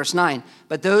down in verse 9.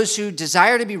 But those who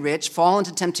desire to be rich fall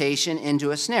into temptation,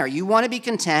 into a snare. You want to be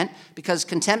content because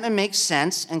contentment makes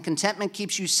sense, and contentment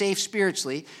keeps you safe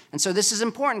spiritually. And so this is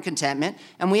important, contentment.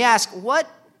 And we ask, what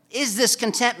is this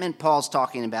contentment Paul's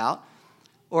talking about?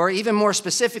 Or even more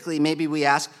specifically, maybe we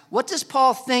ask, what does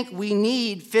Paul think we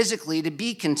need physically to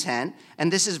be content?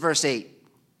 And this is verse 8.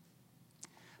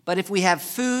 But if we have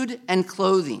food and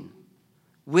clothing,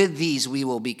 with these we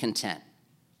will be content.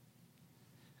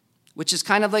 Which is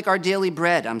kind of like our daily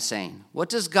bread, I'm saying. What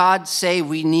does God say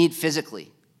we need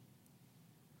physically?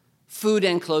 Food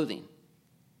and clothing.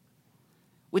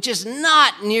 Which is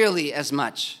not nearly as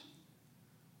much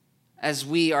as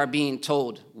we are being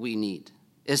told we need,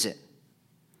 is it?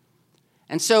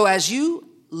 And so as you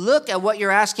look at what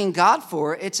you're asking God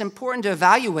for, it's important to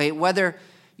evaluate whether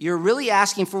you're really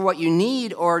asking for what you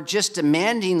need or just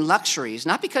demanding luxuries.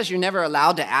 Not because you're never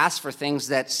allowed to ask for things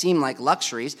that seem like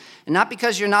luxuries, and not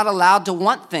because you're not allowed to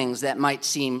want things that might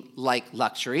seem like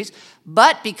luxuries,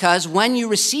 but because when you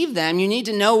receive them, you need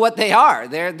to know what they are.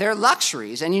 They're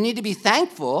luxuries, and you need to be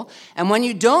thankful. And when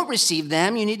you don't receive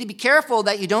them, you need to be careful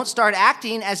that you don't start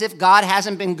acting as if God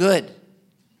hasn't been good.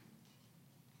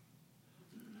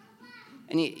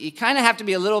 And you kind of have to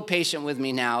be a little patient with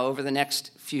me now over the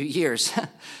next few years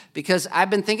because I've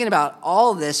been thinking about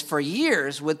all this for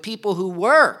years with people who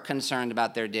were concerned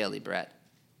about their daily bread.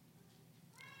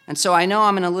 And so I know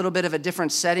I'm in a little bit of a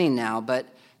different setting now, but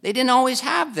they didn't always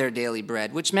have their daily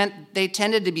bread, which meant they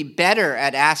tended to be better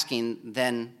at asking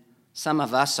than some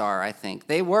of us are, I think.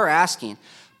 They were asking,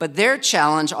 but their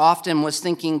challenge often was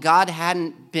thinking God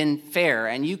hadn't been fair,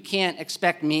 and you can't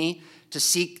expect me to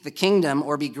seek the kingdom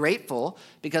or be grateful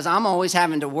because I'm always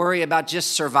having to worry about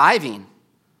just surviving,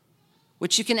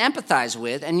 which you can empathize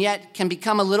with and yet can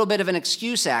become a little bit of an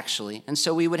excuse, actually. And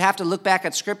so we would have to look back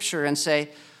at Scripture and say,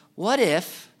 what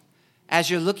if, as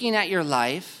you're looking at your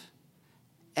life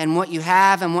and what you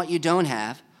have and what you don't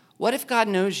have, what if God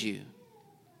knows you?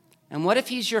 And what if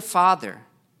He's your Father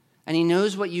and He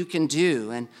knows what you can do?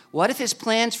 And what if His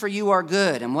plans for you are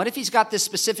good? And what if He's got this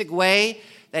specific way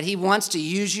that He wants to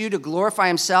use you to glorify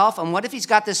Himself? And what if He's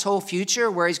got this whole future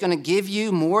where He's going to give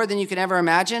you more than you can ever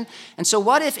imagine? And so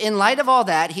what if, in light of all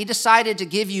that, He decided to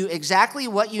give you exactly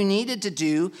what you needed to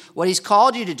do, what He's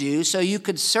called you to do, so you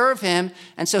could serve Him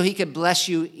and so He could bless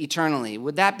you eternally?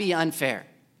 Would that be unfair?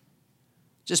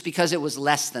 Just because it was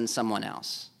less than someone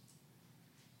else?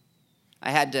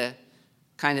 I had to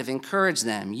kind of encourage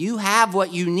them. You have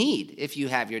what you need if you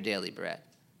have your daily bread.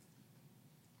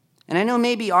 And I know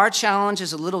maybe our challenge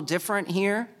is a little different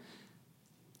here.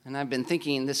 And I've been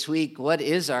thinking this week, what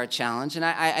is our challenge? And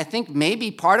I think maybe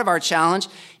part of our challenge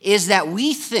is that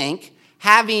we think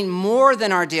having more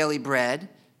than our daily bread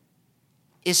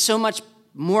is so much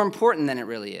more important than it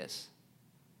really is.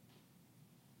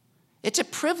 It's a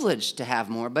privilege to have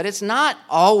more, but it's not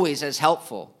always as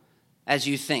helpful as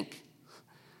you think.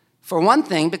 For one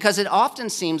thing, because it often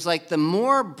seems like the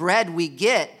more bread we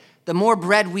get, the more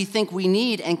bread we think we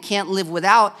need and can't live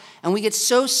without, and we get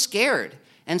so scared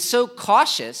and so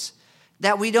cautious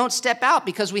that we don't step out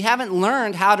because we haven't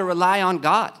learned how to rely on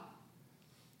God.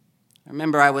 I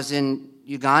remember I was in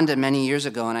Uganda many years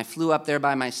ago, and I flew up there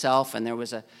by myself, and there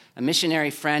was a missionary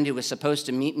friend who was supposed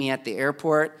to meet me at the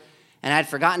airport, and I'd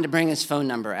forgotten to bring his phone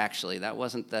number, actually. That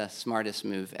wasn't the smartest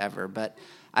move ever, but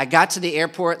I got to the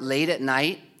airport late at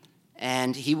night,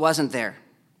 and he wasn't there.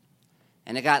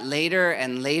 And it got later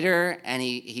and later, and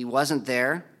he wasn't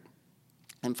there.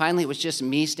 And finally, it was just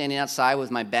me standing outside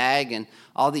with my bag and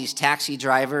all these taxi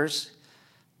drivers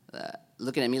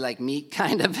looking at me like meat,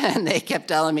 kind of. And they kept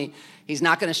telling me, he's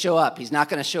not going to show up. He's not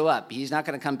going to show up. He's not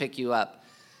going to come pick you up.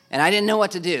 And I didn't know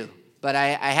what to do. But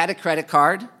I had a credit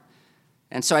card,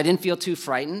 and so I didn't feel too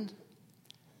frightened.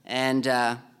 And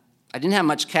I didn't have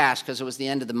much cash because it was the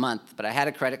end of the month, but I had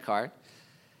a credit card.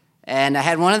 And I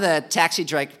had one of the taxi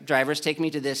drivers take me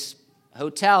to this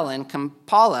hotel in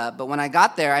Kampala, but when I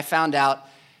got there, I found out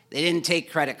they didn't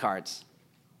take credit cards.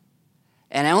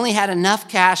 And I only had enough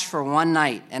cash for one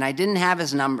night, and I didn't have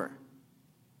his number.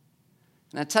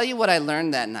 And I'll tell you what I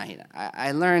learned that night.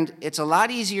 I learned it's a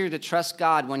lot easier to trust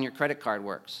God when your credit card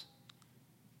works.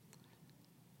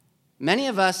 Many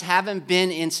of us haven't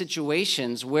been in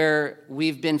situations where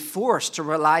we've been forced to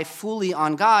rely fully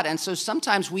on God, and so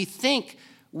sometimes we think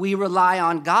we rely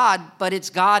on God, but it's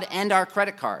God and our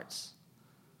credit cards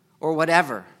or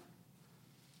whatever.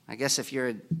 I guess if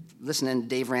you're listening to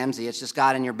Dave Ramsey, it's just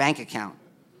God in your bank account.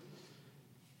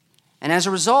 And as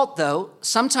a result, though,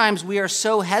 sometimes we are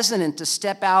so hesitant to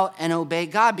step out and obey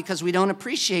God because we don't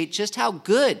appreciate just how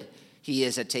good He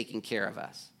is at taking care of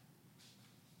us.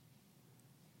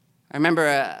 I remember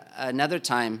another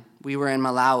time we were in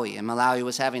Malawi, and Malawi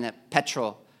was having a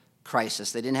petrol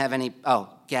crisis. They didn't have any,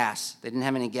 gas. They didn't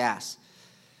have any gas.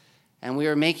 And we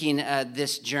were making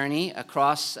this journey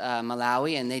across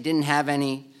Malawi, and they didn't have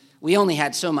any. We only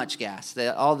had so much gas.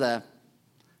 All the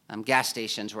gas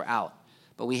stations were out,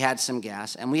 but we had some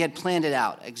gas, and we had planned it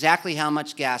out, exactly how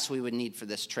much gas we would need for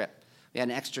this trip. We had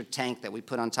an extra tank that we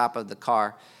put on top of the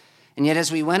car. And yet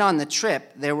as we went on the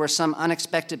trip, there were some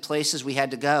unexpected places we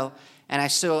had to go, and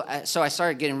so I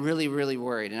started getting really, really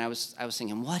worried, and I was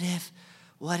thinking, what if,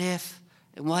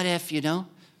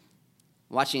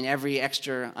 watching every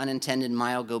extra unintended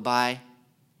mile go by.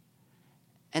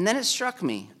 And then it struck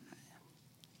me.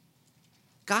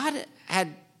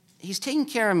 He's taking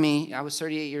care of me. I was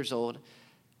 38 years old.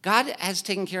 God has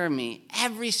taken care of me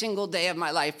every single day of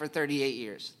my life for 38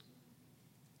 years.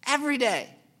 Every day.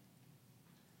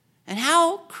 And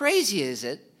how crazy is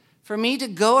it for me to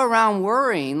go around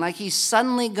worrying like he's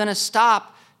suddenly going to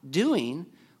stop doing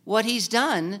what he's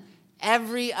done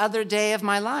every other day of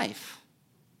my life?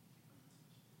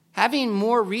 Having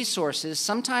more resources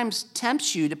sometimes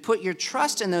tempts you to put your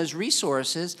trust in those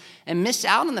resources and miss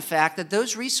out on the fact that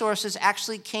those resources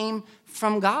actually came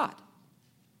from God.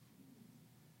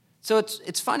 So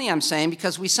it's funny I'm saying,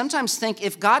 because we sometimes think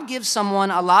if God gives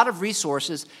someone a lot of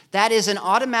resources, that is an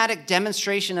automatic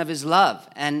demonstration of his love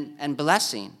and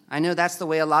blessing. I know that's the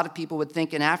way a lot of people would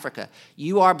think in Africa.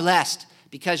 You are blessed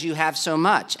because you have so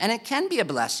much. And it can be a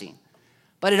blessing.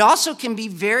 But it also can be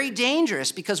very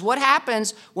dangerous, because what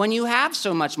happens when you have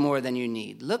so much more than you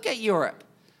need? Look at Europe.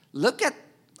 Look at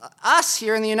us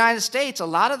here in the United States. A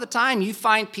lot of the time you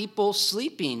find people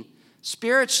sleeping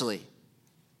spiritually.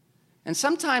 And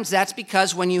sometimes that's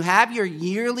because when you have your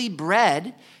yearly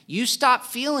bread, you stop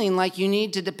feeling like you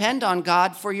need to depend on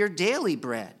God for your daily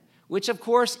bread, which of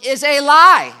course is a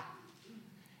lie.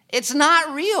 It's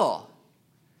not real.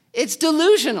 It's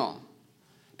delusional.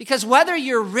 Because whether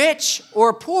you're rich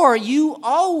or poor, you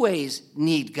always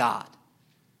need God.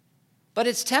 But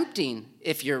it's tempting,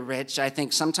 if you're rich, I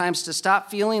think, sometimes to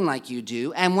stop feeling like you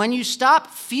do. And when you stop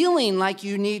feeling like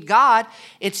you need God,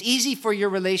 it's easy for your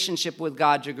relationship with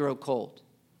God to grow cold.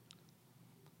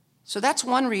 So that's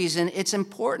one reason it's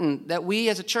important that we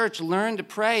as a church learn to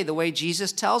pray the way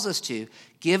Jesus tells us to.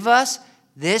 Give us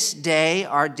this day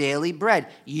our daily bread.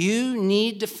 You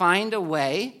need to find a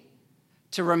way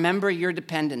to remember your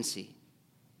dependency.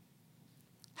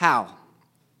 How?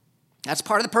 That's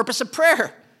part of the purpose of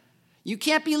prayer. You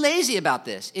can't be lazy about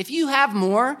this. If you have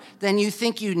more than you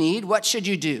think you need, what should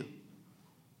you do?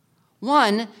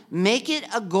 One, make it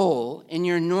a goal in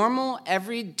your normal,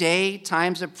 everyday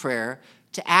times of prayer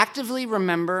to actively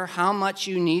remember how much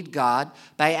you need God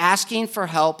by asking for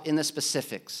help in the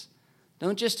specifics.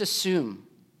 Don't just assume.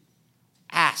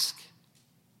 Ask.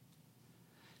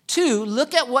 Two,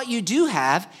 look at what you do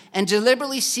have and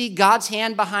deliberately see God's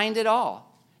hand behind it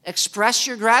all. Express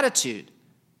your gratitude.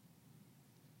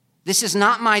 This is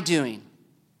not my doing.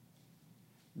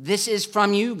 This is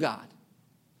from you, God.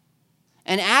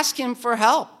 And ask him for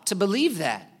help to believe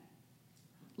that.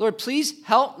 Lord, please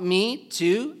help me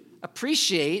to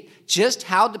appreciate just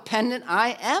how dependent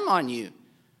I am on you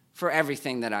for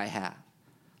everything that I have.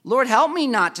 Lord, help me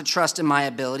not to trust in my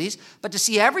abilities, but to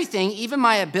see everything, even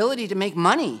my ability to make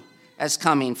money, as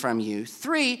coming from you.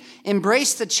 Three,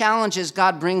 embrace the challenges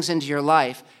God brings into your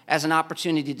life as an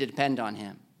opportunity to depend on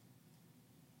him.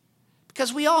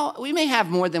 Because we may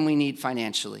have more than we need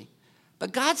financially,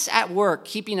 but God's at work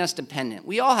keeping us dependent.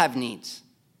 We all have needs.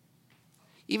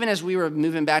 Even as we were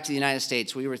moving back to the United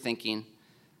States, we were thinking,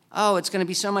 oh, it's going to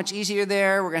be so much easier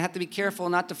there. We're going to have to be careful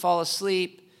not to fall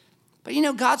asleep. But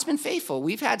God's been faithful.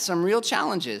 We've had some real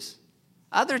challenges,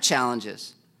 other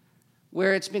challenges,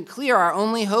 where it's been clear our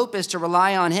only hope is to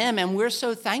rely on him, and we're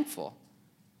so thankful.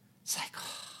 It's like,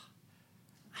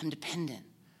 I'm dependent.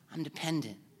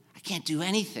 I can't do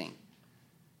anything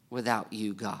without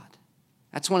you, God.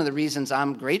 That's one of the reasons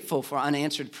I'm grateful for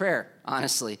unanswered prayer,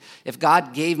 honestly. If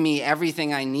God gave me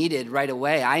everything I needed right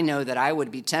away, I know that I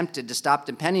would be tempted to stop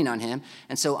depending on him,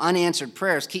 and so unanswered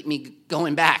prayers keep me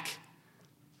going back.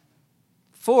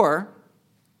 4,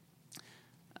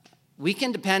 we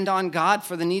can depend on God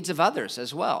for the needs of others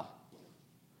as well,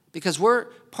 because we're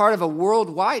part of a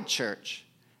worldwide church,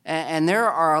 and there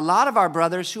are a lot of our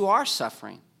brothers who are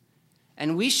suffering,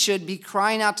 and we should be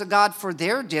crying out to God for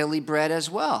their daily bread as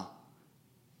well.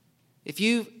 If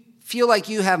you feel like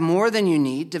you have more than you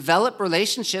need, develop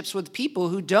relationships with people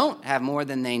who don't have more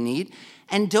than they need,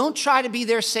 and don't try to be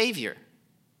their savior.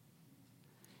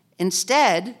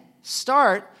 Instead,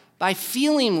 start by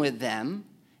feeling with them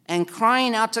and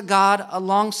crying out to God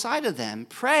alongside of them.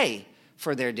 Pray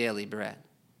for their daily bread.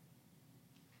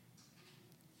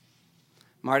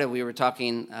 Marta, we were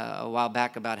talking a while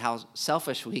back about how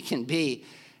selfish we can be,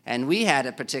 and we had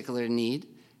a particular need,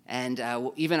 and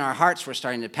even our hearts were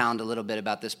starting to pound a little bit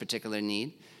about this particular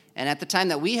need. And at the time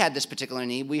that we had this particular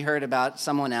need, we heard about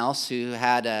someone else who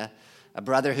had a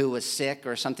brother who was sick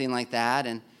or something like that,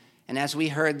 and as we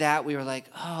heard that, we were like,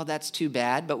 oh, that's too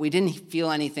bad, but we didn't feel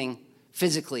anything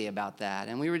physically about that.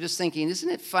 And we were just thinking, isn't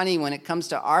it funny when it comes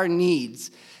to our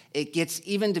needs, it gets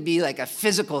even to be like a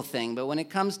physical thing, but when it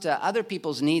comes to other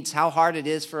people's needs, how hard it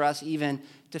is for us even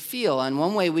to feel. And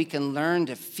one way we can learn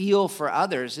to feel for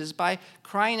others is by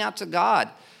crying out to God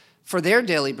for their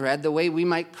daily bread, the way we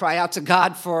might cry out to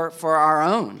God for our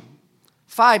own.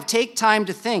 5, take time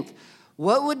to think,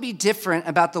 What would be different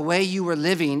about the way you were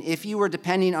living if you were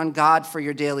depending on God for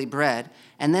your daily bread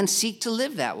and then seek to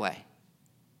live that way?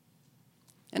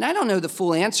 And I don't know the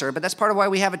full answer, but that's part of why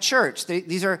we have a church.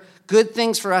 These are good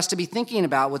things for us to be thinking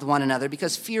about with one another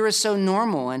because fear is so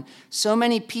normal and so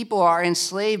many people are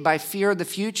enslaved by fear of the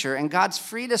future, and God's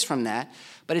freed us from that.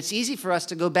 But it's easy for us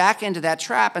to go back into that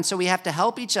trap, and so we have to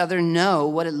help each other know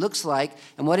what it looks like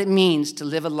and what it means to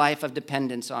live a life of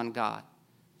dependence on God.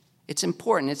 It's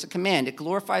important. It's a command. It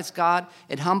glorifies God.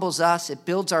 It humbles us. It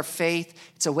builds our faith.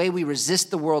 It's a way we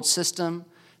resist the world system.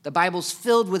 The Bible's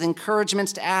filled with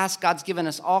encouragements to ask. God's given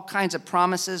us all kinds of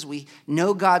promises. We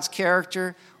know God's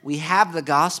character. We have the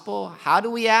gospel. How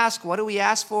do we ask? What do we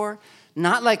ask for?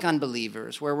 Not like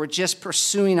unbelievers, where we're just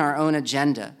pursuing our own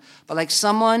agenda, but like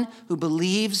someone who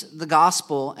believes the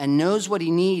gospel and knows what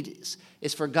he needs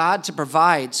is for God to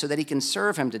provide so that he can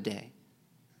serve him today.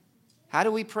 How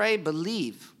do we pray?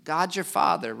 Believe God's your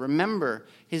Father. Remember,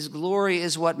 his glory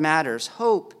is what matters.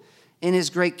 Hope in his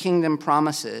great kingdom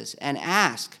promises, and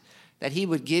ask that he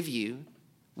would give you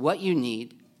what you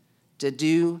need to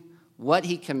do what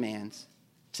he commands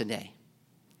today.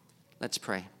 Let's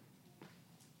pray.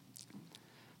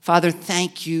 Father,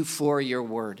 thank you for your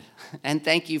word, and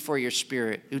thank you for your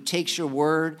Spirit who takes your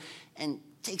word and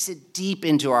takes it deep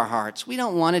into our hearts. We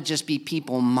don't want to just be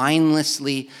people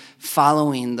mindlessly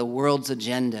following the world's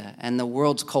agenda and the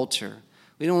world's culture.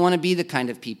 We don't want to be the kind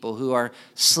of people who are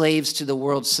slaves to the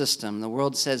world system. The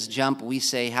world says jump, we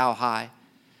say how high.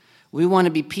 We want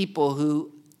to be people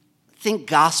who think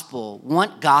gospel,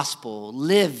 want gospel,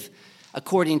 live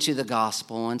according to the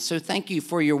gospel. And so thank you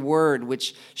for your word,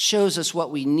 which shows us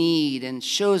what we need and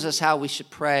shows us how we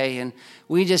should pray. And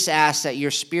we just ask that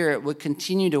your Spirit would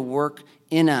continue to work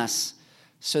in us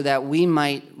so that we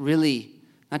might really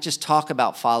not just talk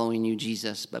about following you,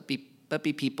 Jesus, but be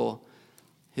people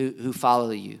who follow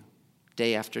you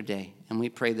day after day. And we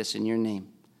pray this in your name.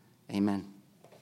 Amen.